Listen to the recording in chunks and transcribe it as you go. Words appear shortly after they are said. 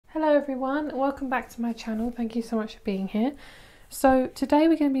everyone, welcome back to my channel. Thank you so much for being here. So today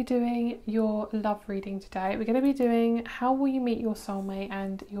we're going to be doing your love reading today. We're going to be doing how will you meet your soulmate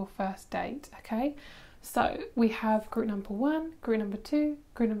and your first date, okay? So we have group number 1, group number 2,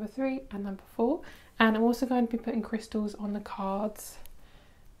 group number 3 and number 4. And I'm also going to be putting crystals on the cards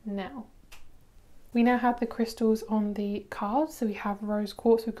now. We now have the crystals on the cards. So we have rose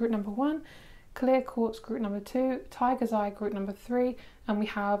quartz for group number 1, clear quartz group number 2, tiger's eye group number 3, and we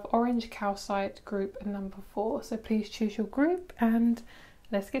have orange calcite group number 4. So please choose your group and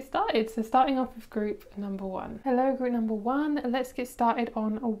let's get started. So starting off with group number 1. Hello group number 1, let's get started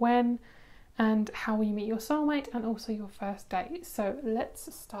on when and how will you meet your soulmate and also your first date. So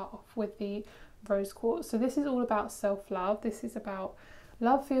let's start off with the rose quartz. So this is all about self-love. This is about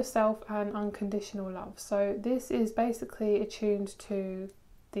love for yourself and unconditional love. So this is basically attuned to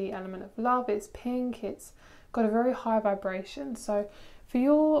the element of love. It's pink, it's got a very high vibration. So for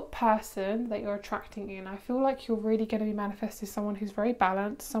your person that you're attracting in, I feel like you're really going to be manifesting someone who's very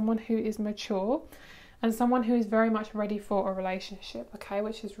balanced, someone who is mature, and someone who is very much ready for a relationship, okay,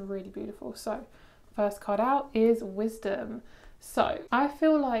 which is really beautiful. So first card out is wisdom. So I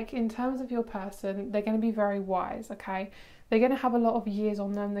feel like in terms of your person, they're going to be very wise, okay? They're going to have a lot of years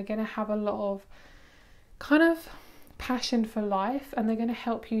on them. They're going to have a lot of kind of passion for life, and they're going to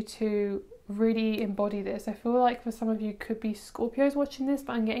help you to really embody this. I feel like for some of you could be Scorpios watching this,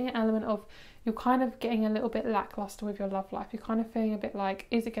 but I'm getting an element of you're kind of getting a little bit lackluster with your love life. You're kind of feeling a bit like,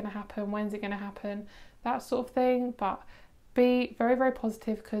 is it going to happen? When's it going to happen? That sort of thing. But be very, very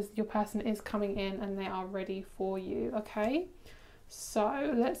positive because your person is coming in and they are ready for you, okay?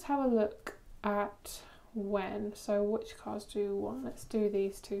 So let's have a look at when. So which cards do you want? Let's do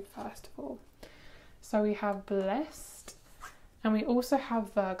these two first of all. So we have blessed and we also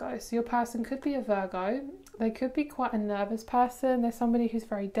have Virgo. So your person could be a Virgo. They could be quite a nervous person. They're somebody who's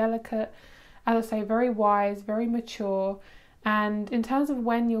very delicate, as I say, very wise, very mature. And in terms of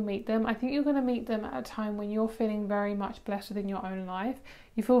when you'll meet them, I think you're going to meet them at a time when you're feeling very much blessed within your own life.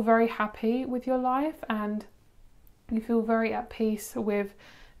 You feel very happy with your life and you feel very at peace with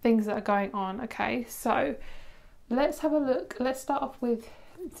things that are going on, okay? So let's have a look. Let's start off with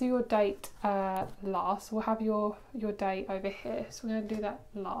your date last. We'll have your date over here, so we're going to do that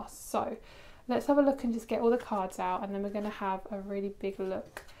last. So let's have a look and just get all the cards out, and then we're going to have a really big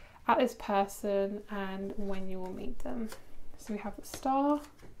look at this person and when you will meet them. So we have the Star,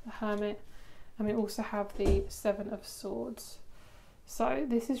 the Hermit, and we also have the Seven of Swords. So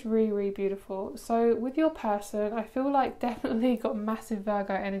this is really, really beautiful. So with your person, I feel like definitely got massive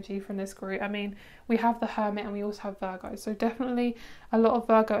Virgo energy from this group. I mean, we have the Hermit and we also have Virgo. So definitely a lot of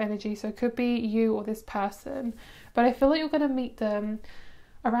Virgo energy. So it could be you or this person. But I feel like you're going to meet them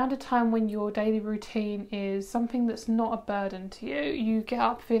around a time when your daily routine is something that's not a burden to you. You get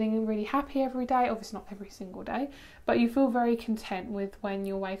up feeling really happy every day. Obviously not every single day. But you feel very content with when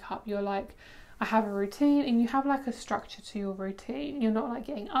you wake up. You're like, I have a routine, and you have like a structure to your routine. You're not like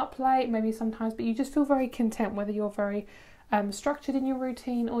getting up late maybe sometimes, but you just feel very content whether you're very structured in your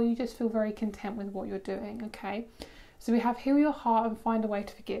routine or you just feel very content with what you're doing, okay? So we have heal your heart and find a way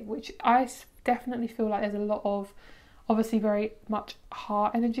to forgive, which I definitely feel like there's a lot of obviously very much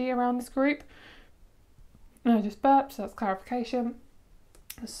heart energy around this group. And I just burped, so that's clarification.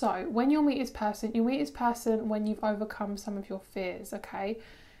 So when you'll meet this person, you'll meet this person when you've overcome some of your fears, okay?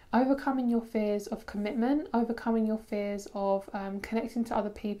 Overcoming your fears of commitment, overcoming your fears of connecting to other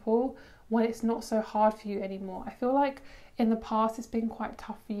people when it's not so hard for you anymore. I feel like in the past it's been quite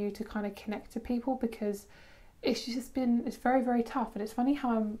tough for you to kind of connect to people because it's very, very tough. And it's funny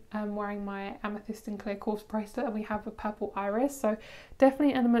how I'm wearing my amethyst and clear quartz bracelet and we have a purple iris. So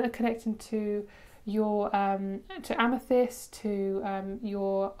definitely an element of connecting to your to amethyst, to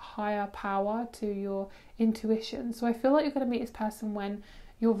your higher power, to your intuition. So I feel like you're going to meet this person when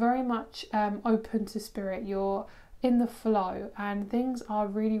you're very much open to spirit, you're in the flow and things are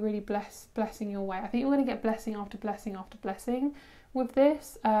really, really blessing your way. I think you're going to get blessing after blessing after blessing with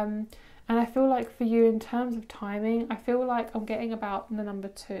this. And I feel like for you in terms of timing, I feel like I'm getting about the number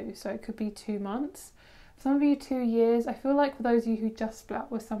 2. So it could be 2 months. For some of you 2 years. I feel like for those of you who just split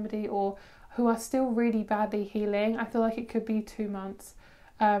up with somebody or who are still really badly healing, I feel like it could be 2 months.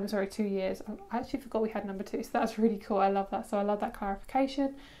 2 years. I actually forgot we had number 2, so that's really cool. I love that. So I love that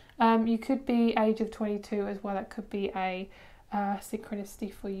clarification. You could be age of 22 as well. That could be a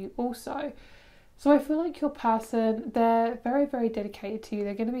synchronicity for you also. So I feel like your person, they're very, very dedicated to you.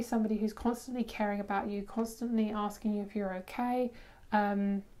 They're going to be somebody who's constantly caring about you, constantly asking you if you're okay.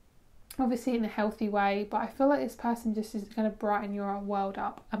 Obviously in a healthy way, but I feel like this person just is going to brighten your world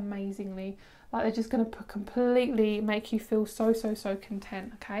up amazingly. Like they're just going to completely make you feel so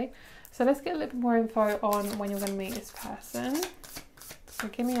content, okay? So let's get a little bit more info on when you're going to meet this person. So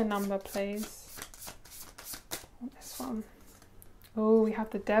give me a number, please. This one. Oh, we have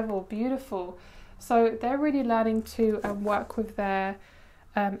the Devil. Beautiful. So they're really learning to work with their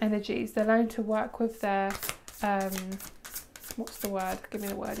energies. They're learning to work with their, what's the word? Give me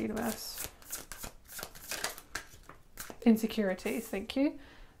the word, universe. Insecurities, thank you.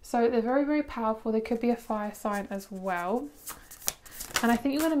 So they're very powerful. They could be a fire sign as well. And I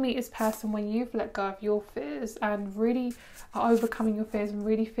think you're going to meet this person when you've let go of your fears and really are overcoming your fears and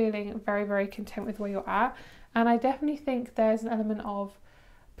really feeling very content with where you're at. And I definitely think there's an element of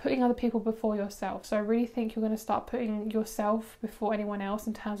putting other people before yourself. So I really think you're going to start putting yourself before anyone else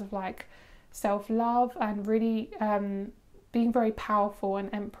in terms of like self-love and really being very powerful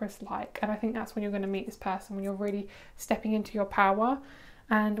and empress-like. And I think that's when you're going to meet this person, when you're really stepping into your power.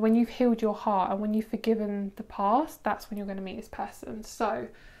 And when you've healed your heart and when you've forgiven the past, that's when you're going to meet this person. So,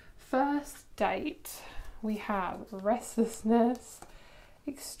 first date, we have restlessness,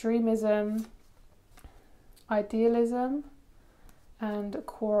 extremism, idealism, and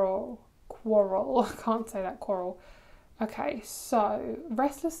quarrel. I can't say that, quarrel. Okay, so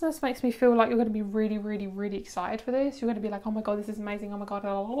restlessness makes me feel like you're going to be really excited for this. You're going to be like, oh my god, this is amazing. Oh my god,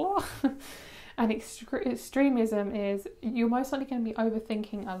 blah, blah, blah. And extremism is you're most likely going to be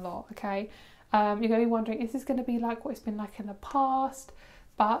overthinking a lot, okay? You're going to be wondering, is this going to be like what it's been like in the past?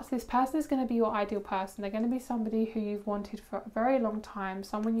 But this person is going to be your ideal person. They're going to be somebody who you've wanted for a very long time,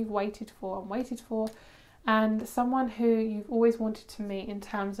 someone you've waited for, and someone who you've always wanted to meet in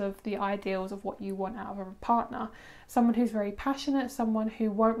terms of the ideals of what you want out of a partner. Someone who's very passionate, someone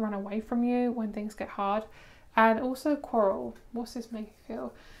who won't run away from you when things get hard. And also quarrel. What's this make you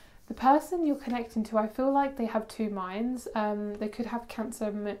feel? The person you're connecting to, I feel like they have two minds. They could have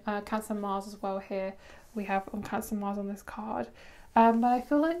Cancer Mars as well here. We have on Cancer Mars on this card. But I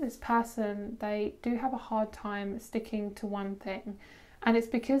feel like this person, they do have a hard time sticking to one thing. And it's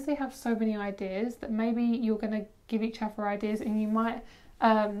because they have so many ideas that maybe you're going to give each other ideas and you might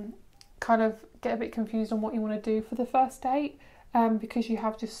kind of get a bit confused on what you want to do for the first date because you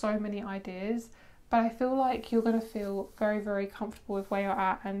have just so many ideas. But I feel like you're going to feel very comfortable with where you're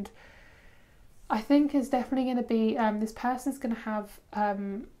at, and I think it's definitely going to be this person's going to have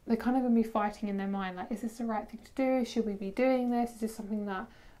they're kind of going to be fighting in their mind, like, is this the right thing to do? Should we be doing this? Is this something that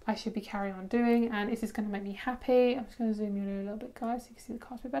I should be carrying on doing? And is this going to make me happy? I'm just going to zoom in a little bit, guys, so you can see the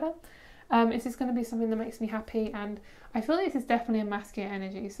cards a bit better. Is this going to be something that makes me happy? And I feel like this is definitely a masculine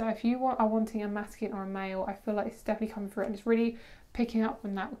energy. So if you are wanting a masculine or a male, I feel like it's definitely coming through, and it's really picking up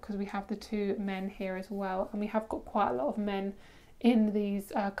on that because we have the two men here as well, and we have got quite a lot of men in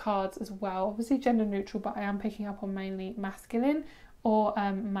these cards as well. Obviously gender neutral, but I am picking up on mainly masculine or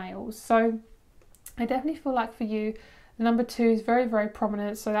males. So I definitely feel like for you, number 2 is very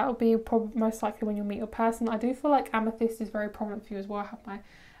prominent, so that will be most likely when you'll meet your person. I do feel like amethyst is very prominent for you as well. I have my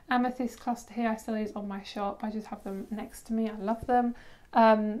amethyst cluster here. I sell these on my shop. I just have them next to me. I love them.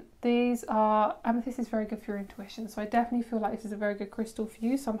 These are, amethyst is very good for your intuition, so I definitely feel like this is a very good crystal for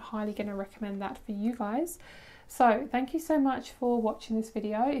you, so I'm highly going to recommend that for you guys. So thank you so much for watching this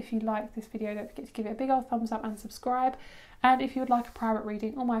video. If you like this video, don't forget to give it a big old thumbs up and subscribe. And if you would like a private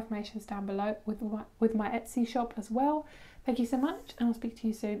reading, all my information is down below with my Etsy shop as well. Thank you so much, and I'll speak to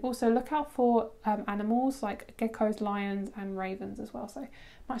you soon. Also, look out for animals like geckos, lions and ravens as well. So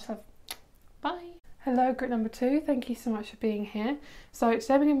much love. Bye. Hello, group number 2. Thank you so much for being here. So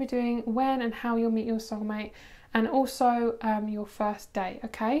today we're going to be doing when and how you'll meet your soulmate, and also your first date,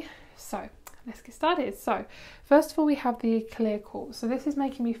 okay? So let's get started. So first of all, we have the clear call. So this is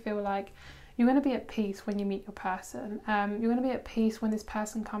making me feel like you're going to be at peace when you meet your person. You're going to be at peace when this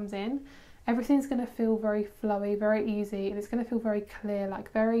person comes in. Everything's going to feel very flowy, very easy, and it's going to feel very clear,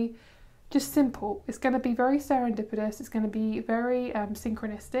 like very just simple. It's going to be very serendipitous. It's going to be very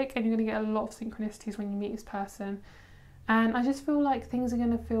synchronistic, and you're going to get a lot of synchronicities when you meet this person. And I just feel like things are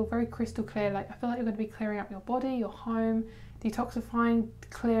going to feel very crystal clear. Like I feel like you're going to be clearing up your body, your home, detoxifying,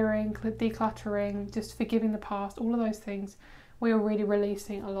 clearing, decluttering, just forgiving the past, all of those things where you're really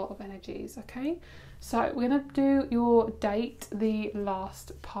releasing a lot of energies, okay? So we're going to do your date, the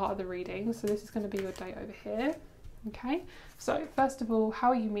last part of the reading. So this is going to be your date over here, okay? So first of all,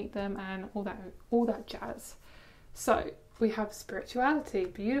 how you meet them and all that jazz. So we have spirituality,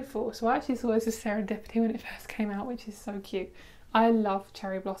 beautiful. So I actually saw this as serendipity when it first came out, which is so cute. I love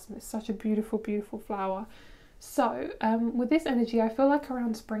cherry blossom. It's such a beautiful flower. So with this energy, I feel like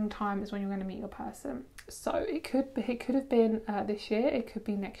around springtime is when you're going to meet your person. So it could have been this year, it could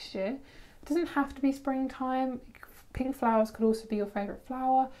be next year. It doesn't have to be springtime. Pink flowers could also be your favourite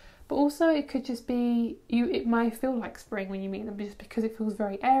flower, But also it could just be it may feel like spring when you meet them, just because it feels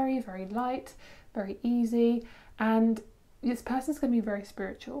very airy, very light, very easy. And this person's going to be very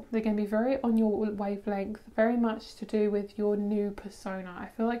spiritual. They're going to be very on your wavelength, very much to do with your new persona. I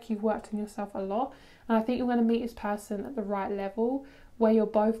feel like you've worked on yourself a lot, and I think you're going to meet this person at the right level where you're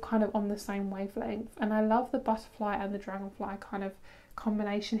both kind of on the same wavelength. And I love the butterfly and the dragonfly kind of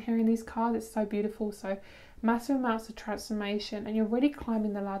combination here in these cards. It's so beautiful. So massive amounts of transformation, and you're really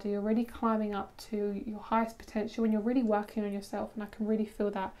climbing the ladder. You're really climbing up to your highest potential, and you're really working on yourself. And I can really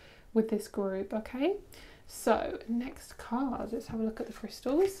feel that with this group. Okay. So next card, let's have a look at the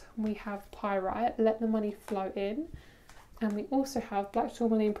crystals. We have Pyrite, let the money flow in. And we also have Black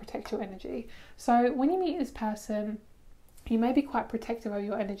Tourmaline, protect your energy. So when you meet this person, you may be quite protective of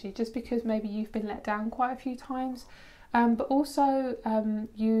your energy, just because maybe you've been let down quite a few times. But also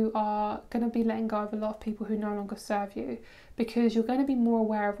you are going to be letting go of a lot of people who no longer serve you, because you're going to be more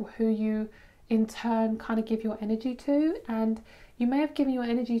aware of who you in turn kind of give your energy to. And you may have given your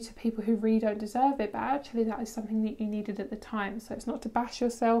energy to people who really don't deserve it, but actually that is something that you needed at the time. So it's not to bash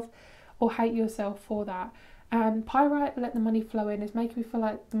yourself or hate yourself for that. And Pyrite, let the money flow in, is making me feel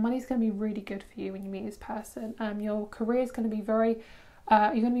like the money's going to be really good for you when you meet this person. Your career is going to be very,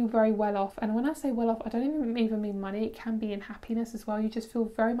 you're going to be very well off. And when I say well off, I don't even mean money. It can be in happiness as well. You just feel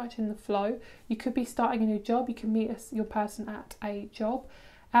very much in the flow. You could be starting a new job. You can meet your person at a job.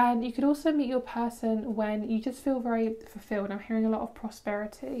 And you could also meet your person when you just feel very fulfilled. I'm hearing a lot of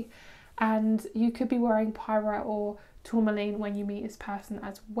prosperity. And you could be wearing Pyrite or Tourmaline when you meet this person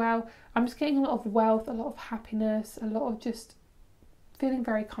as well. I'm just getting a lot of wealth, a lot of happiness, a lot of just feeling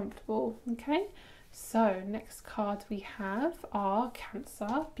very comfortable. Okay, so next cards we have are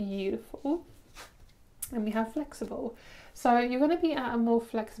Cancer, beautiful. And we have Flexible. So you're going to be at a more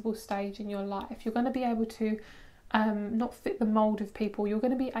flexible stage in your life. You're going to be able to not fit the mold of people. You're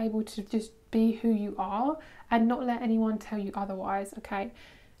going to be able to just be who you are and not let anyone tell you otherwise. Okay,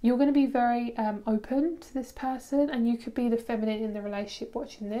 you're going to be very open to this person, and you could be the feminine in the relationship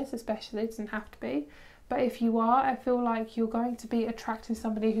watching this, especially. It doesn't have to be, but if you are, I feel like you're going to be attracting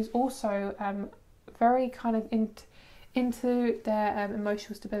somebody who's also very kind of into their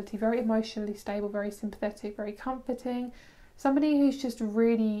emotional stability, very emotionally stable, very sympathetic, very comforting, somebody who's just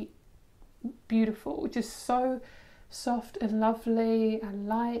really beautiful, just so soft and lovely and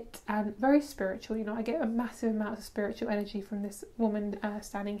light and very spiritual. You know, I get a massive amount of spiritual energy from this woman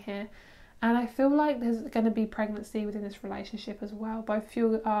standing here, and I feel like there's going to be pregnancy within this relationship as well. Both of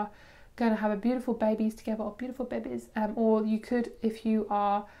you are going to have a beautiful babies together, or beautiful babies, or you could, if you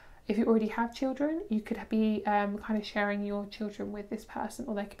already have children, you could be kind of sharing your children with this person,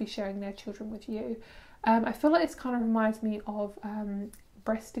 or they could be sharing their children with you. I feel like this kind of reminds me of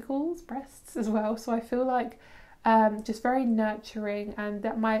breasts as well. So I feel like just very nurturing, and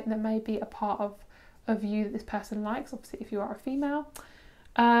that may be a part of you that this person likes. Obviously, if you are a female,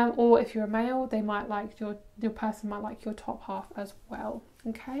 or if you're a male, they might like your person might like your top half as well.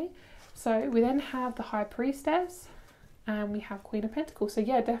 Okay, so we then have the High Priestess, and we have Queen of Pentacles. So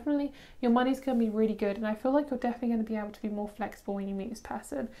yeah, definitely your money's going to be really good, and I feel like you're definitely going to be able to be more flexible when you meet this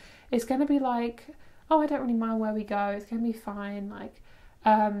person. It's going to be like, oh, I don't really mind where we go, it's going to be fine, like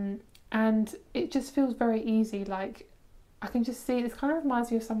and it just feels very easy. Like, I can just see, this kind of reminds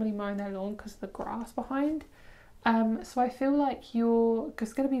me of somebody mowing their lawn because of the grass behind. So I feel like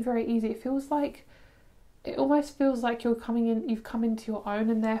it's going to be very easy. It almost feels like you've come into your own,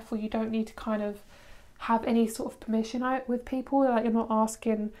 and therefore you don't need to kind of have any sort of permission out with people. Like, you're not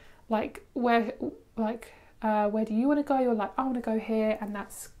asking like where do you want to go? You're like, I want to go here, and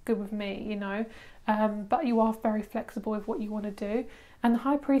that's good with me, you know. But you are very flexible with what you want to do. And the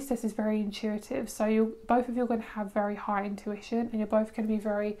High Priestess is very intuitive, so both of you are going to have very high intuition, and you're both going to be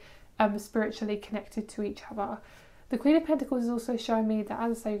very spiritually connected to each other. The Queen of Pentacles is also showing me that,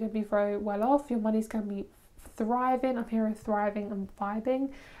 as I say, you're going to be very well off. Your money's going to be thriving. I'm hearing thriving and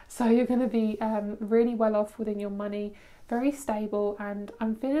vibing. So you're going to be really well off within your money, very stable. And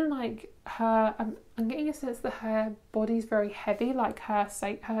I'm feeling like I'm getting a sense that her body's very heavy, like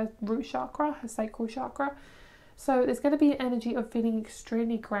her root chakra, her sacral chakra. So there's going to be an energy of feeling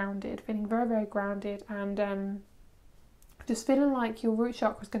extremely grounded, feeling very, very grounded, and just feeling like your root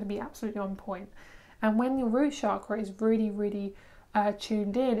chakra is going to be absolutely on point. And when your root chakra is really, really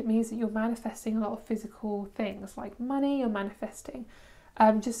tuned in, it means that you're manifesting a lot of physical things like money. You're manifesting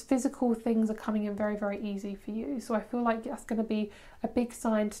just physical things are coming in very, very easy for you. So I feel like that's going to be a big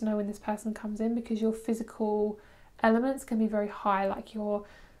sign to know when this person comes in, because your physical elements can be very high, like your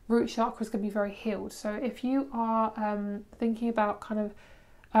root chakra is going to be very healed. So if you are thinking about kind of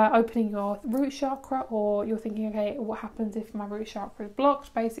opening your root chakra, or you're thinking, okay, what happens if my root chakra is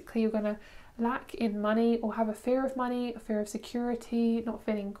blocked? Basically, you're going to lack in money or have a fear of money, a fear of security, not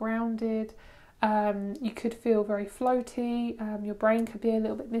feeling grounded. You could feel very floaty. Your brain could be a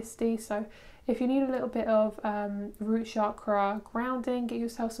little bit misty. So if you need a little bit of root chakra grounding, get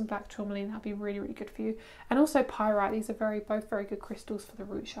yourself some black tourmaline. That'd be really, really good for you. And also pyrite. These are both very good crystals for the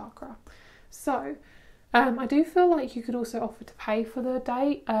root chakra. So I do feel like you could also offer to pay for the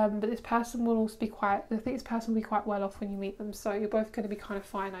date, but this person will also be I think this person will be quite well off when you meet them, so you're both going to be kind of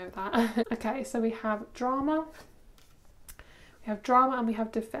fine over that. Okay, so we have drama, and we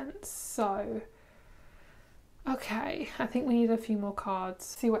have defense. So, okay, I think we need a few more cards.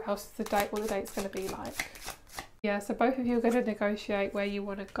 See what else what the date's going to be like. Yeah, so both of you are going to negotiate where you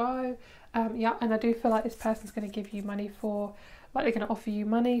want to go. Yeah, and I do feel like this person's going to give you money they're going to offer you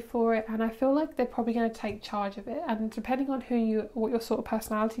money for it, and I feel like they're probably going to take charge of it. And depending on what your sort of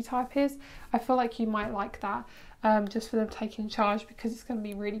personality type is, I feel like you might like that, just for them taking charge, because it's going to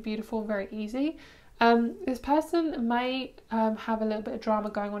be really beautiful and very easy. This person may have a little bit of drama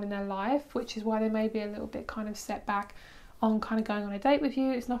going on in their life, which is why they may be a little bit kind of set back on kind of going on a date with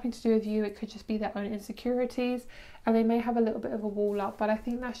you. It's nothing to do with you, it could just be their own insecurities, and they may have a little bit of a wall up, but I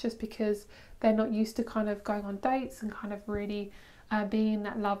think that's just because they're not used to kind of going on dates and kind of really being in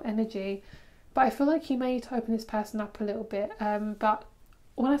that love energy. But I feel like you may need to open this person up a little bit, but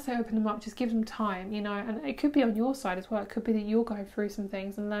when I say open them up, just give them time, you know, and it could be on your side as well. It could be that you're going through some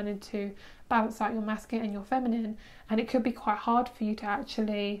things and learning to balance out your masculine and your feminine, and it could be quite hard for you to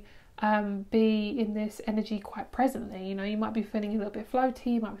actually be in this energy quite presently. You know, you might be feeling a little bit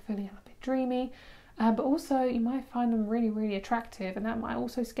floaty, you might be feeling a little bit dreamy, but also you might find them really, really attractive, and that might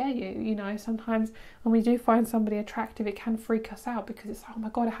also scare you. You know, sometimes when we do find somebody attractive, it can freak us out because it's, oh my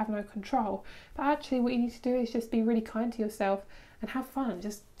god, I have no control. But actually what you need to do is just be really kind to yourself and have fun.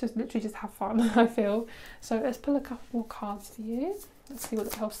 Just literally just have fun, I feel. So let's pull a couple more cards for you. Let's see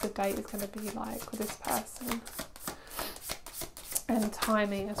what else the date is going to be like with this person. And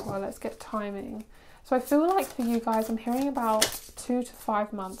timing as well. Let's get timing. So I feel like for you guys, I'm hearing about 2 to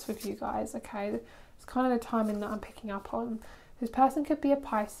 5 months with you guys, okay? It's kind of the timing that I'm picking up on. This person could be a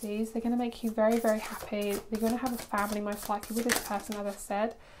Pisces. They're going to make you very, very happy. They're going to have a family most likely with this person, as I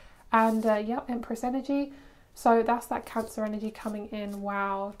said. And yeah, Empress energy. So that's that Cancer energy coming in.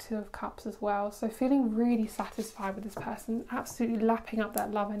 Wow, 2 of Cups as well. So feeling really satisfied with this person, absolutely lapping up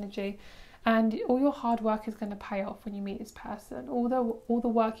that love energy. And all your hard work is going to pay off when you meet this person. All the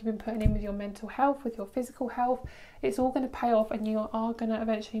work you've been putting in with your mental health, with your physical health, it's all going to pay off, and you are going to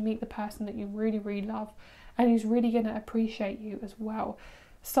eventually meet the person that you really, really love and who's really going to appreciate you as well.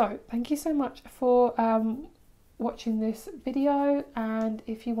 So thank you so much for watching this video, and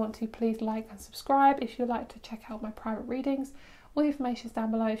if you want to, please like and subscribe. If you'd like to check out my private readings, all the information is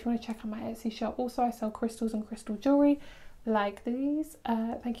down below. If you want to check out my Etsy shop, also I sell crystals and crystal jewelry like these.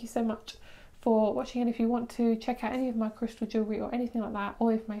 Thank you so much for watching, and if you want to check out any of my crystal jewelry or anything like that, all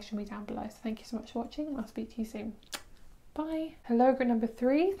the information will be down below. So thank you so much for watching, and I'll speak to you soon. Bye. Hello, group number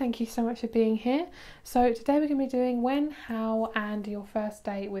 3. Thank you so much for being here. So today we're going to be doing when, how, and your first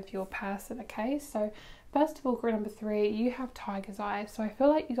date with your person. Okay, so first of all, group number 3, you have tiger's eyes. So I feel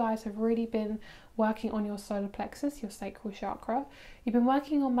like you guys have really been working on your solar plexus, your sacral chakra. You've been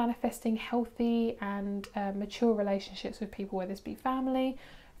working on manifesting healthy and mature relationships with people, whether this be family,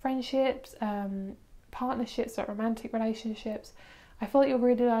 friendships, partnerships, or romantic relationships. I feel like you're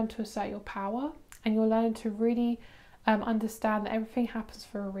really learning to assert your power, and you're learning to really understand that everything happens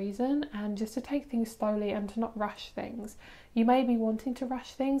for a reason, and just to take things slowly and to not rush things. You may be wanting to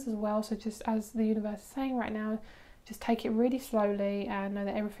rush things as well, so just as the universe is saying right now, just take it really slowly and know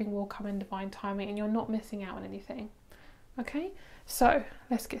that everything will come in divine timing and you're not missing out on anything. Okay, so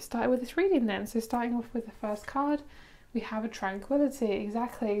let's get started with this reading then. So starting off with the first card, we have a tranquility.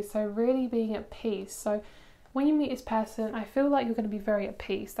 Exactly, so really being at peace. So when you meet this person, I feel like you're going to be very at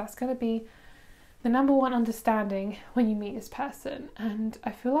peace. That's going to be the number one understanding when you meet this person. And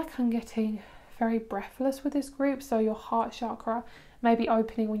I feel like I'm getting very breathless with this group, so your heart chakra may be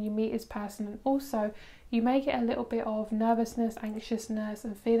opening when you meet this person, and also you may get a little bit of nervousness, anxiousness,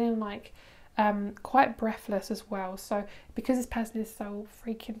 and feeling like quite breathless as well. So because this person is so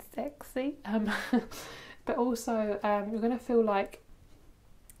freaking sexy, but also you're going to feel like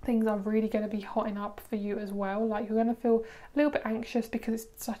things are really going to be hotting up for you as well. Like you're going to feel a little bit anxious because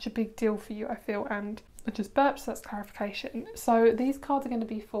it's such a big deal for you, I feel. And I just burped, so that's clarification. So these cards are going to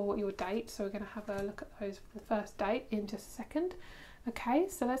be for your date, so we're going to have a look at those for the first date in just a second. Okay,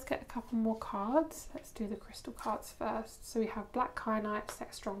 so let's get a couple more cards. Let's do the crystal cards first. So we have black kyanite,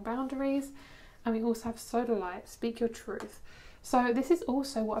 set strong boundaries, and we also have sodalite, speak your truth. So this is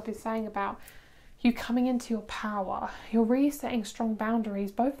also what I've been saying about you coming into your power. You're really setting strong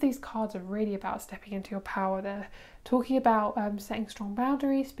boundaries. Both of these cards are really about stepping into your power. They're talking about setting strong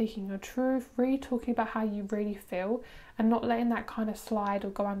boundaries, speaking your truth, really talking about how you really feel and not letting that kind of slide or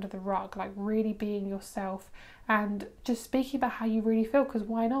go under the rug, like really being yourself and just speaking about how you really feel, because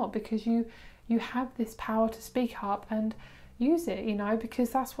why not? Because you have this power to speak up and use it, you know, because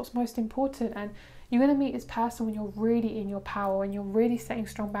that's what's most important. And you're going to meet this person when you're really in your power, when you're really setting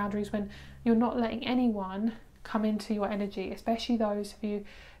strong boundaries, when you're not letting anyone come into your energy, especially those of you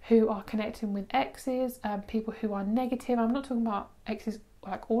who are connecting with exes, people who are negative. I'm not talking about exes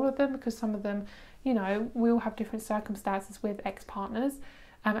like all of them, because some of them, you know, we all have different circumstances with ex-partners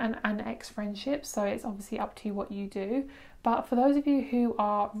and ex-friendships, so it's obviously up to you what you do. But for those of you who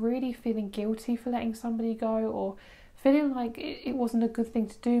are really feeling guilty for letting somebody go, or feeling like it wasn't a good thing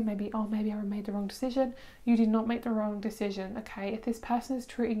to do, maybe I made the wrong decision. You did not make the wrong decision, okay? If this person is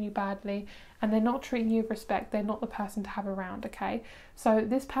treating you badly and they're not treating you with respect, they're not the person to have around, okay? So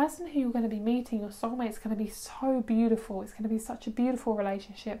this person who you're going to be meeting, your soulmate, is going to be so beautiful. It's going to be such a beautiful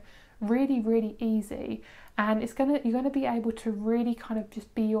relationship, really, really easy. And you're going to be able to really kind of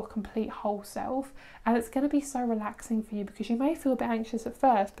just be your complete whole self. And it's going to be so relaxing for you, because you may feel a bit anxious at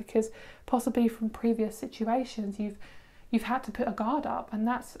first, because possibly from previous situations you've had to put a guard up, and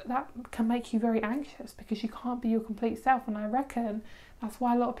that can make you very anxious because you can't be your complete self. And I reckon that's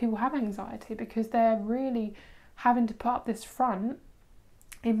why a lot of people have anxiety, because they're really having to put up this front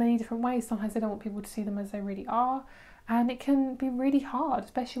in many different ways. Sometimes they don't want people to see them as they really are, and it can be really hard,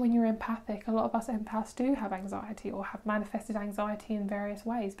 especially when you're empathic. A lot of us empaths do have anxiety, or have manifested anxiety in various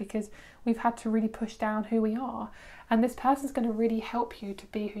ways, because we've had to really push down who we are. And this person's going to really help you to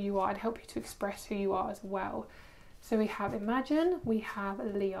be who you are and help you to express who you are as well. So we have Imagine, we have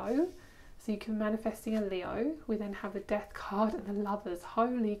Leo. So you can be manifesting a Leo. We then have the Death card and the Lovers.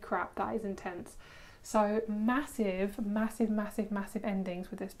 Holy crap, that is intense. So massive, massive, massive, massive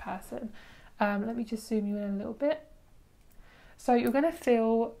endings with this person. Let me just zoom you in a little bit. So you're going to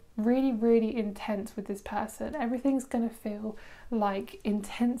feel really, really intense with this person. Everything's going to feel like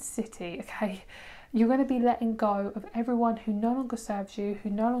intensity, okay? You're going to be letting go of everyone who no longer serves you, who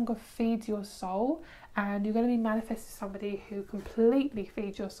no longer feeds your soul, and you're going to be manifesting somebody who completely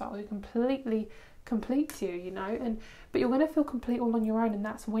feeds your soul, who completely completes you, you know. But you're going to feel complete all on your own, and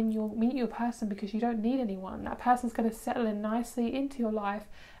that's when you'll meet your person, because you don't need anyone. That person's going to settle in nicely into your life,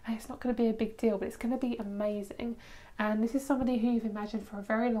 and it's not going to be a big deal, but it's going to be amazing. And this is somebody who you've imagined for a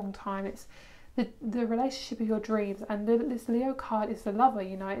very long time. It's the relationship of your dreams, and this Leo card is the Lover,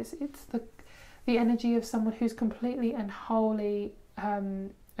 you know. It's the energy of someone who's completely and wholly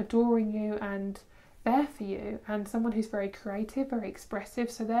adoring you and there for you, and someone who's very creative, very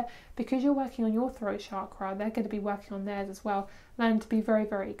expressive. So because you're working on your throat chakra, they're going to be working on theirs as well, learning to be very,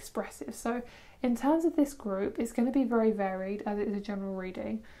 very expressive. So in terms of this group, it's going to be very varied, as it is a general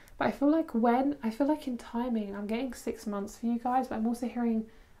reading. But I feel like in timing, I'm getting 6 months for you guys, but I'm also hearing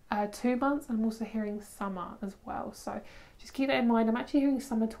 2 months, and I'm also hearing summer as well. So just keep that in mind. I'm actually hearing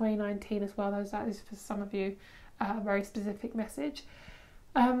summer 2019 as well. That is for some of you a very specific message.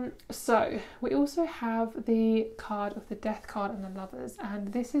 So we also have the card of the Death card and the Lovers,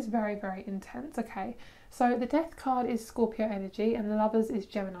 and this is very, very intense, okay? So the Death card is Scorpio energy and the Lovers is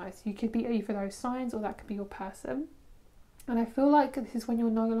Gemini. So you could be either those signs, or that could be your person. And I feel like this is when you're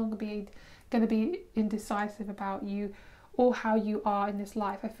no longer going to be indecisive about you or how you are in this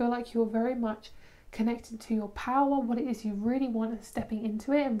life. I feel like you're very much connected to your power, what it is you really want, and stepping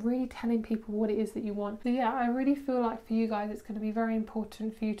into it and really telling people what it is that you want. So yeah, I really feel like for you guys it's going to be very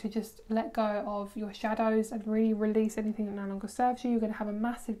important for you to just let go of your shadows and really release anything that no longer serves you. You're going to have a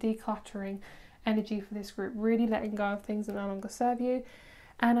massive decluttering energy for this group, really letting go of things that no longer serve you.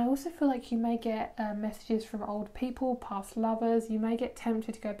 And I also feel like you may get messages from old people, past lovers. You may get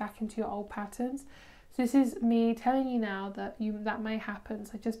tempted to go back into your old patterns. So this is me telling you now that that may happen.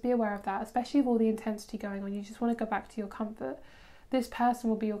 So just be aware of that, especially with all the intensity going on. You just want to go back to your comfort. This person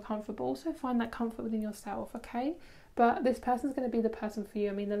will be your comfort, but also find that comfort within yourself, okay? But this person's going to be the person for you.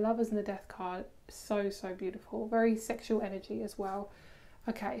 I mean, the Lovers and the Death card, so, so beautiful. Very sexual energy as well.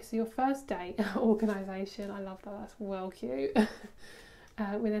 Okay, so your first date, organisation. I love that. That's well cute.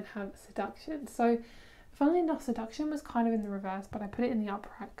 We then have Seduction. So funnily enough, Seduction was kind of in the reverse, but I put it in the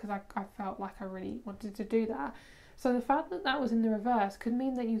upright because I felt like I really wanted to do that. So the fact that that was in the reverse could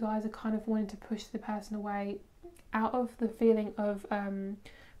mean that you guys are kind of wanting to push the person away out of the feeling of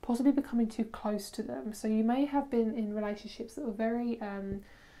possibly becoming too close to them. So you may have been in relationships that were very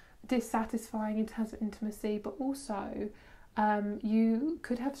dissatisfying in terms of intimacy, but also You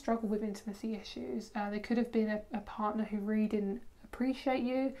could have struggled with intimacy issues. There could have been a partner who really didn't appreciate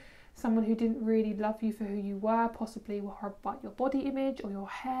you, someone who didn't really love you for who you were, possibly were horrible about your body image or your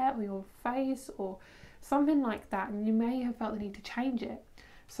hair or your face or something like that, and you may have felt the need to change it.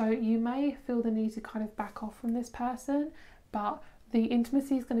 So you may feel the need to kind of back off from this person, but the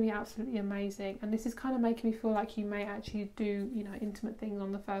intimacy is going to be absolutely amazing, and this is kind of making me feel like you may actually do, you know, intimate things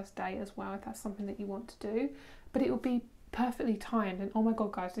on the first day as well, if that's something that you want to do. But it will be perfectly timed. And oh my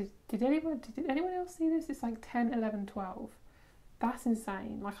god, guys, did anyone else see this? It's like 10, 11, 12. That's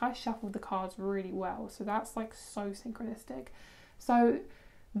insane. Like, I shuffled the cards really well, so that's like so synchronistic. So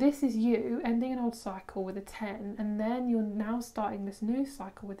this is you ending an old cycle with a 10, and then you're now starting this new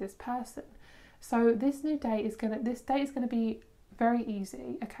cycle with this person. So this date is gonna be very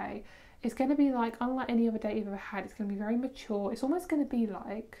easy, okay? It's gonna be like unlike any other date you've ever had. It's gonna be very mature. It's almost gonna be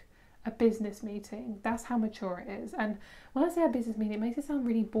like a business meeting. That's how mature it is. And when I say a business meeting, it makes it sound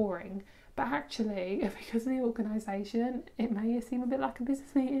really boring, but actually, because of the organisation, it may seem a bit like a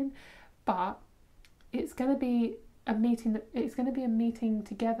business meeting, but it's going to be a meeting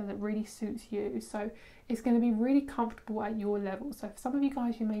together that really suits you. So it's going to be really comfortable at your level. So for some of you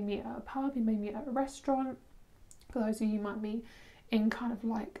guys, you may meet at a pub, you may meet at a restaurant. For those of you, you might meet in kind of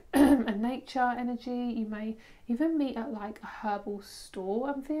like a nature energy. You may even meet at like a herbal store.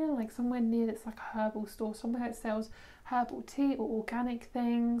 I'm feeling like somewhere near that's like a herbal store, somewhere that sells herbal tea or organic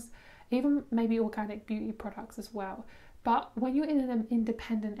things, even maybe organic beauty products as well. But when you're in an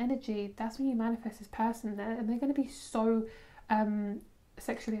independent energy, that's when you manifest this person there, and they're going to be so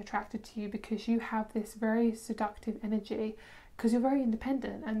sexually attracted to you because you have this very seductive energy, because you're very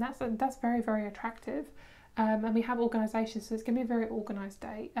independent, and that's very, very attractive. And we have organisation, so it's going to be a very organised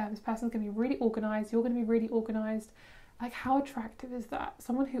date. This person's going to be really organised, you're going to be really organised. Like, how attractive is that?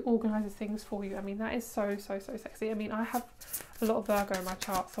 Someone who organises things for you. I mean, that is so, so, so sexy. I mean, I have a lot of Virgo in my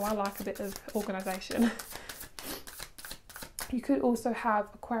chart, so I like a bit of organisation. You could also have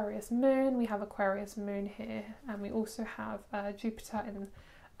Aquarius moon. We have Aquarius moon here, and we also have Jupiter in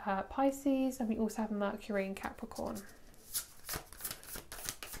Pisces, and we also have Mercury in Capricorn.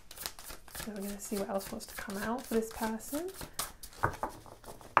 So we're going to see what else wants to come out for this person.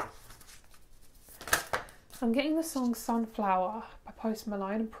 I'm getting the song Sunflower by Post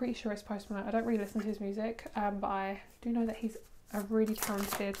Malone. I'm pretty sure it's Post Malone. I don't really listen to his music, but I do know that he's a really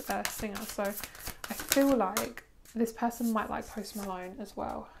talented singer. So I feel like this person might like Post Malone as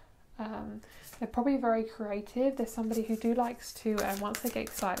well. They're probably very creative. They're somebody who likes to, once they get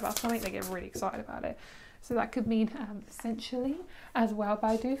excited about something, they get really excited about it. So that could mean sensually as well, but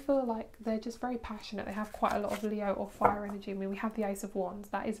I do feel like they're just very passionate. They have quite a lot of Leo or fire energy. I mean, we have the Ace of Wands,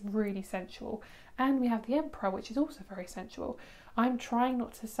 that is really sensual, and we have the Emperor, which is also very sensual. I'm trying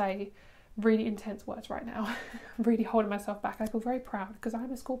not to say really intense words right now. I'm really holding myself back. I feel very proud because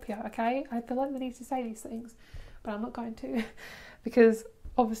I'm a Scorpio, okay? I feel like I need to say these things, but I'm not going to, because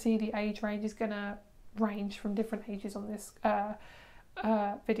obviously the age range is going to range from different ages on this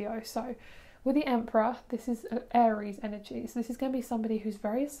video. So with the Emperor, this is Aries energy. So this is going to be somebody who's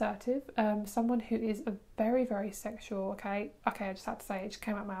very assertive, someone who is a very, very sexual, okay, I just had to say it, just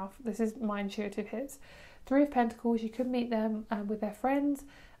came out of my mouth. This is my intuitive hits. Three of Pentacles, you could meet them with their friends.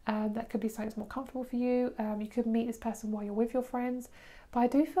 That could be something that's more comfortable for you. You could meet this person while you're with your friends. But I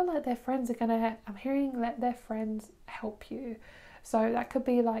do feel like their friends are going to, I'm hearing, let their friends help you. So that could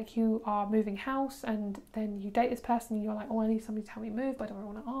be like you are moving house and then you date this person and you're like, oh, I need somebody to help me move, but I don't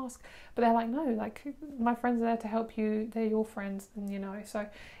want to ask. But they're like, no, like my friends are there to help you. They're your friends, and you know. So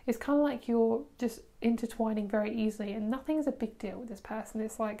it's kind of like you're just intertwining very easily, and nothing's a big deal with this person.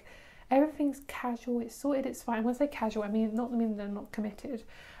 It's like everything's casual, it's sorted, it's fine. When I say casual, I mean they're not committed.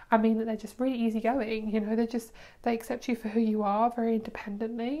 I mean that they're just really easygoing, you know. They accept you for who you are very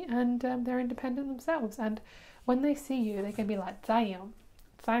independently, and they're independent themselves. And when they see you, they can be like, damn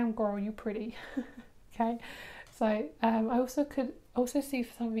girl, you pretty. Okay, so I could also see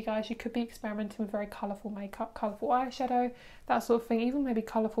for some of you guys, you could be experimenting with very colourful makeup, colourful eyeshadow, that sort of thing, even maybe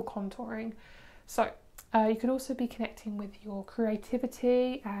colourful contouring. So you could also be connecting with your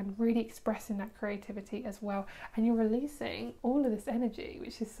creativity and really expressing that creativity as well. And you're releasing all of this energy,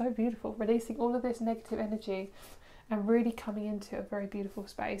 which is so beautiful, releasing all of this negative energy and really coming into a very beautiful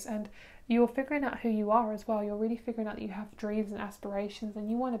space. And you're figuring out who you are as well. You're really figuring out that you have dreams and aspirations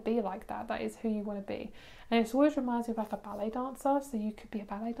and you want to be like that. That is who you want to be. And it always reminds me of like a ballet dancer. So you could be a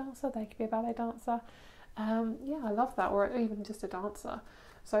ballet dancer, they could be a ballet dancer. Yeah, I love that. Or even just a dancer.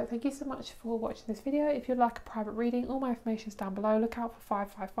 So thank you so much for watching this video. If you'd like a private reading, all my information is down below. Look out for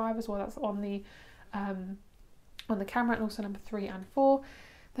 555 as well. That's on the camera, and also number 3 and 4.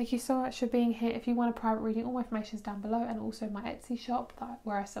 Thank you so much for being here. If you want a private reading, all my information is down below, and also my Etsy shop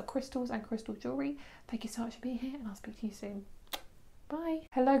where I sell crystals and crystal jewellery. Thank you so much for being here, and I'll speak to you soon. Bye.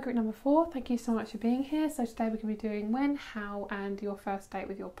 Hello, group number 4. Thank you so much for being here. So today we're going to be doing when, how, and your first date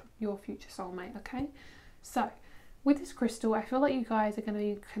with your future soulmate, okay? So with this crystal, I feel like you guys are going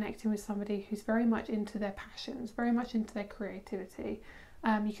to be connecting with somebody who's very much into their passions, very much into their creativity.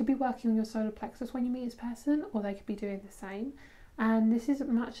 You could be working on your solar plexus when you meet this person, or they could be doing the same. And this is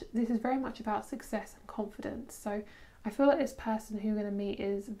very much about success and confidence. So I feel like this person who you're going to meet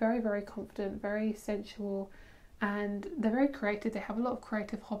is very, very confident, very sensual, and they're very creative. They have a lot of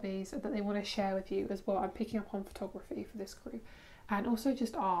creative hobbies that they want to share with you as well. I'm picking up on photography for this group, and also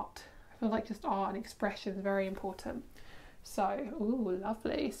just art. I feel like just art and expression is very important. So, ooh,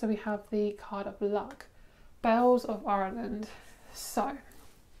 lovely. So we have the card of luck, Bells of Ireland. So,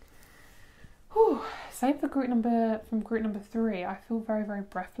 whew, same for group number 3. I feel very, very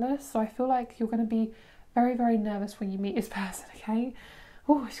breathless. So I feel like you're going to be very, very nervous when you meet this person, okay?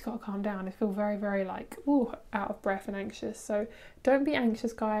 Oh, you've got to calm down. I feel very, very like, oh, out of breath and anxious. So don't be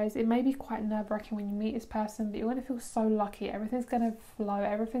anxious, guys. It may be quite nerve-wracking when you meet this person, but you're going to feel so lucky. Everything's going to flow.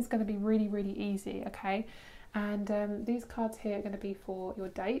 Everything's going to be really, really easy, okay? And these cards here are going to be for your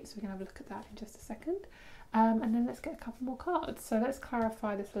date. So we're going to have a look at that in just a second. And then let's get a couple more cards. So let's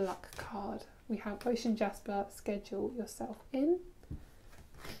clarify this luck card. We have Ocean Jasper, schedule yourself in.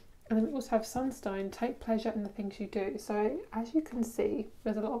 And then we also have Sunstone, take pleasure in the things you do. So as you can see,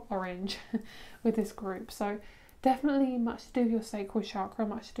 there's a lot of orange with this group. So definitely much to do with your sacral chakra,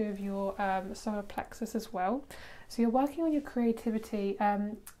 much to do with your solar plexus as well. So you're working on your creativity.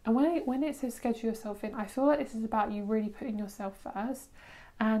 And when it says schedule yourself in, I feel like this is about you really putting yourself first.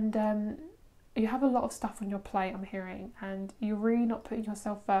 And you have a lot of stuff on your plate, I'm hearing, and you're really not putting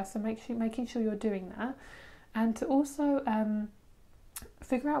yourself first. So making sure you're doing that. And to also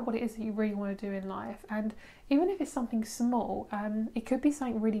figure out what it is that you really want to do in life. And even if it's something small, it could be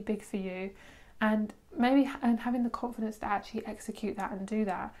something really big for you, and maybe having the confidence to actually execute that and do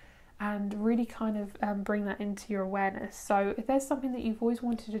that, and really kind of bring that into your awareness. So if there's something that you've always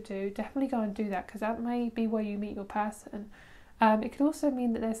wanted to do, definitely go and do that, because that may be where you meet your person. It could also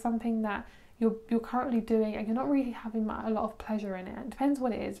mean that there's something that you're currently doing and you're not really having a lot of pleasure in it. It depends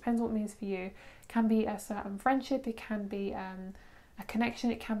what it is, depends what it means for you. It can be a certain friendship, it can be a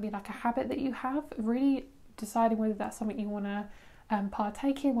connection, it can be like a habit that you have. Really deciding whether that's something you want to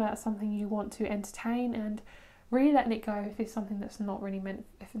partake in, whether that's something you want to entertain, and really letting it go if it's something that's not really meant,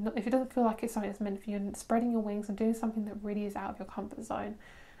 if it doesn't feel like it's something that's meant for you, and spreading your wings and doing something that really is out of your comfort zone.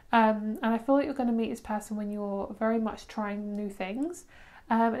 And I feel like you're going to meet this person when you're very much trying new things.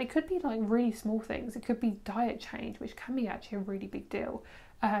 And it could be like really small things. It could be diet change, which can be actually a really big deal.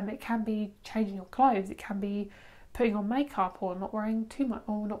 It can be changing your clothes. It can be putting on makeup, or not wearing too much,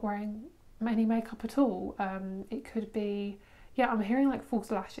 or not wearing any makeup at all. It could be, yeah, I'm hearing like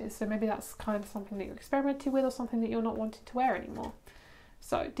false lashes. So maybe that's kind of something that you're experimenting with, or something that you're not wanting to wear anymore.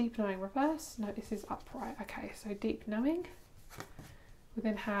 So deep knowing reverse. No, this is upright. Okay, so deep knowing. We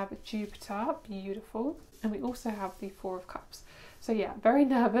then have Jupiter, beautiful. And we also have the 4 of Cups. So yeah, very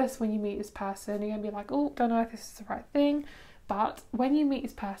nervous when you meet this person. You're going to be like, oh, don't know if this is the right thing. But when you meet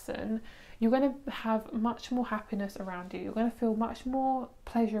this person, you're going to have much more happiness around you. You're going to feel much more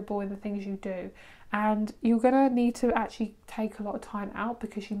pleasurable in the things you do. And you're going to need to actually take a lot of time out,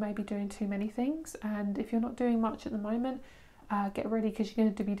 because you may be doing too many things. And if you're not doing much at the moment, get ready, because you're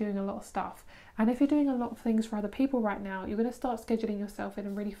going to be doing a lot of stuff. And if you're doing a lot of things for other people right now, you're going to start scheduling yourself in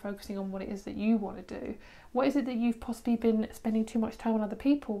and really focusing on what it is that you want to do. What is it that you've possibly been spending too much time on other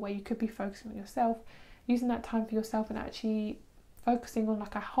people, where you could be focusing on yourself, using that time for yourself and actually focusing on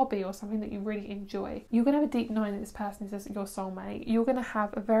like a hobby or something that you really enjoy. You're going to have a deep knowing that this person is your soulmate. You're going to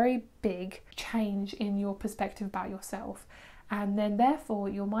have a very big change in your perspective about yourself. And then therefore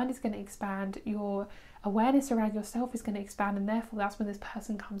your mind is going to expand, your awareness around yourself is going to expand, and therefore that's when this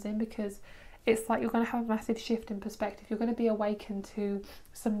person comes in, because it's like you're going to have a massive shift in perspective. You're going to be awakened to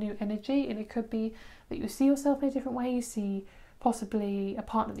some new energy, and it could be that you see yourself in a different way, you see possibly a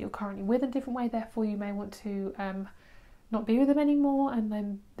partner that you're currently with in a different way, therefore you may want to not be with them anymore, and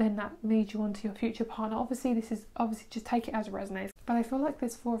then that leads you on to your future partner. Obviously just take it as it resonates. But I feel like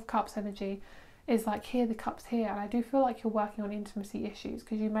this 4 of Cups energy is like here, the cups here, and I do feel like you're working on intimacy issues,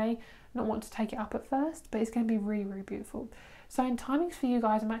 because you may not want to take it up at first, but it's going to be really, really beautiful. So in timings for you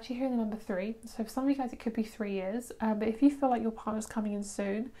guys, I'm actually hearing the number 3. So for some of you guys it could be 3 years, but if you feel like your partner's coming in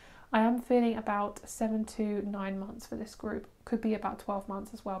soon, I am feeling about 7 to 9 months for this group. Could be about 12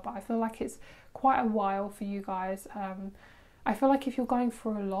 months as well, but I feel like it's quite a while for you guys. I feel like if you're going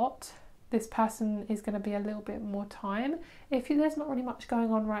for a lot, this person is going to be a little bit more time. If there's not really much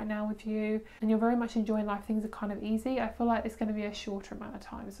going on right now with you and you're very much enjoying life, things are kind of easy, I feel like it's going to be a shorter amount of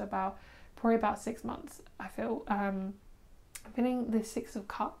time, so probably about 6 months. I feel I'm feeling the Six of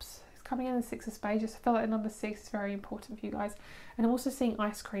Cups. It's coming in the Six of Spades. Just feel like the number 6 is very important for you guys. And I'm also seeing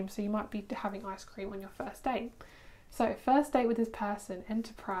ice cream, so you might be having ice cream on your first date. So first date with this person,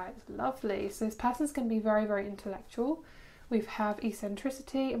 enterprise, lovely. So this person's going to be very, very intellectual. We have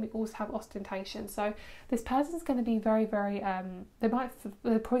eccentricity and we also have ostentation. So this person's going to be very, very, they're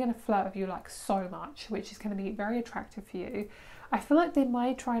probably going to flirt with you like so much, which is going to be very attractive for you. I feel like they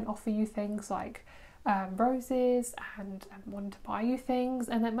might try and offer you things like roses and want to buy you things,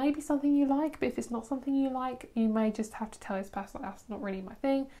 and that may be something you like, but if it's not something you like, you may just have to tell this person like, that's not really my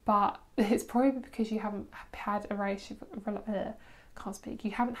thing. But it's probably because you haven't had a relationship,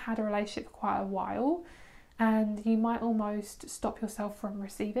 you haven't had a relationship for quite a while, and you might almost stop yourself from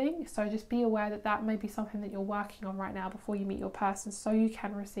receiving. So just be aware that that may be something that you're working on right now before you meet your person, so you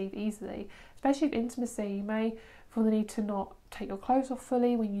can receive easily. Especially with intimacy, you may feel the need to not take your clothes off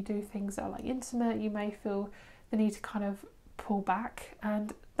fully when you do things that are like intimate. You may feel the need to kind of pull back,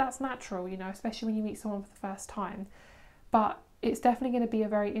 and that's natural, you know, especially when you meet someone for the first time. But it's definitely going to be a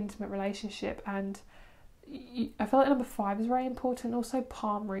very intimate relationship, and I feel like number 5 is very important. Also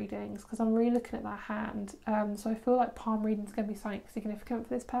palm readings, because I'm really looking at that hand. So I feel like palm reading is going to be something significant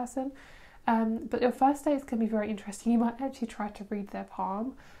for this person. But your first date is going to be very interesting. You might actually try to read their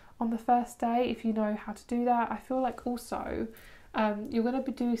palm on the first day if you know how to do that. I feel like also you're going to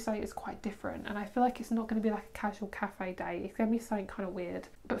be doing something that's quite different, and I feel like it's not going to be like a casual cafe date. It's going to be something kind of weird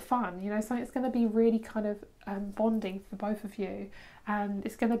but fun, you know, something that's going to be really kind of bonding for both of you, and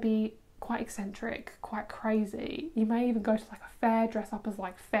it's going to be quite eccentric, quite crazy. You may even go to like a fair, dress up as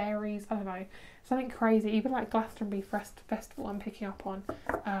like fairies, I don't know, something crazy, even like Glastonbury Festival I'm picking up on,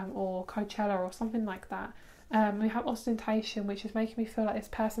 or Coachella or something like that. We have ostentation, which is making me feel like this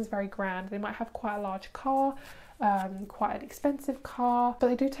person's very grand. They might have quite a large car, quite an expensive car, but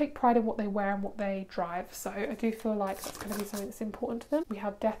they do take pride in what they wear and what they drive. So I do feel like that's going to be something that's important to them. We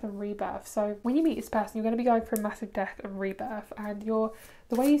have death and rebirth. So when you meet this person, you're going to be going through a massive death and rebirth, and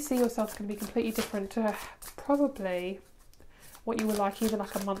the way you see yourself is going to be completely different to probably what you were like even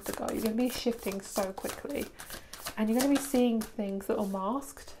like a month ago. You're going to be shifting so quickly, and you're going to be seeing things that are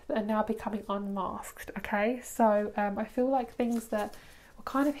masked that are now becoming unmasked. Okay, so I feel like things that were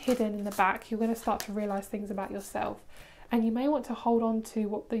kind of hidden in the back, you're going to start to realise things about yourself, and you may want to hold on to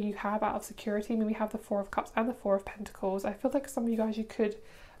what you have out of security. I mean, we have the 4 of Cups and the 4 of Pentacles. I feel like some of you guys, you could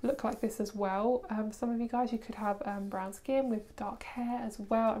look like this as well. Some of you guys, you could have brown skin with dark hair as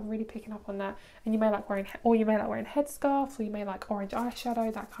well. I'm really picking up on that. And you may like wearing, headscarves, or you may like orange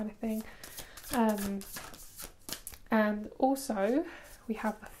eyeshadow, that kind of thing. And also we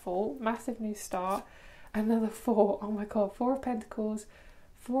have the 4, massive new start, and then the 4, oh my god, 4 of Pentacles,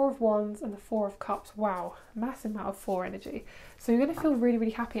 4 of Wands, and the 4 of Cups. Wow, massive amount of 4 energy. So you're going to feel really,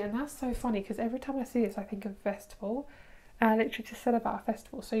 really happy, and that's so funny because every time I see this I think of festival. I literally just said about a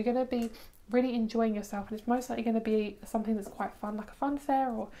festival. So you're going to be really enjoying yourself, and it's most likely going to be something that's quite fun, like a fun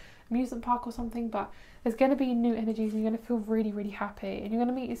fair or amusement park or something, but there's going to be new energies and you're going to feel really, really happy, and you're going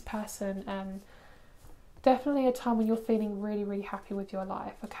to meet this person. Definitely a time when you're feeling really, really happy with your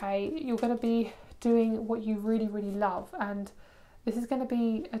life, okay? You're going to be doing what you really, really love, and this is going to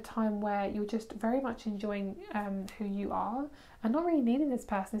be a time where you're just very much enjoying who you are and not really needing this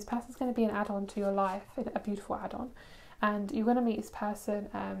person. This person's going to be an add-on to your life, a beautiful add-on, and you're going to meet this person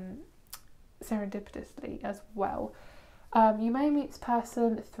serendipitously as well. You may meet this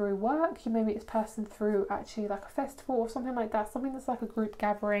person through work, you may meet this person through actually like a festival or something like that, something that's like a group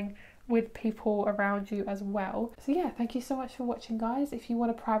gathering with people around you as well. So yeah, thank you so much for watching, guys. If you want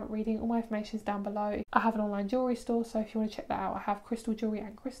a private reading, all my information is down below. I have an online jewellery store, so if you want to check that out, I have crystal jewellery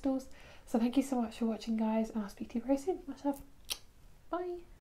and crystals. So thank you so much for watching, guys, and I'll speak to you very soon. Much love. Bye.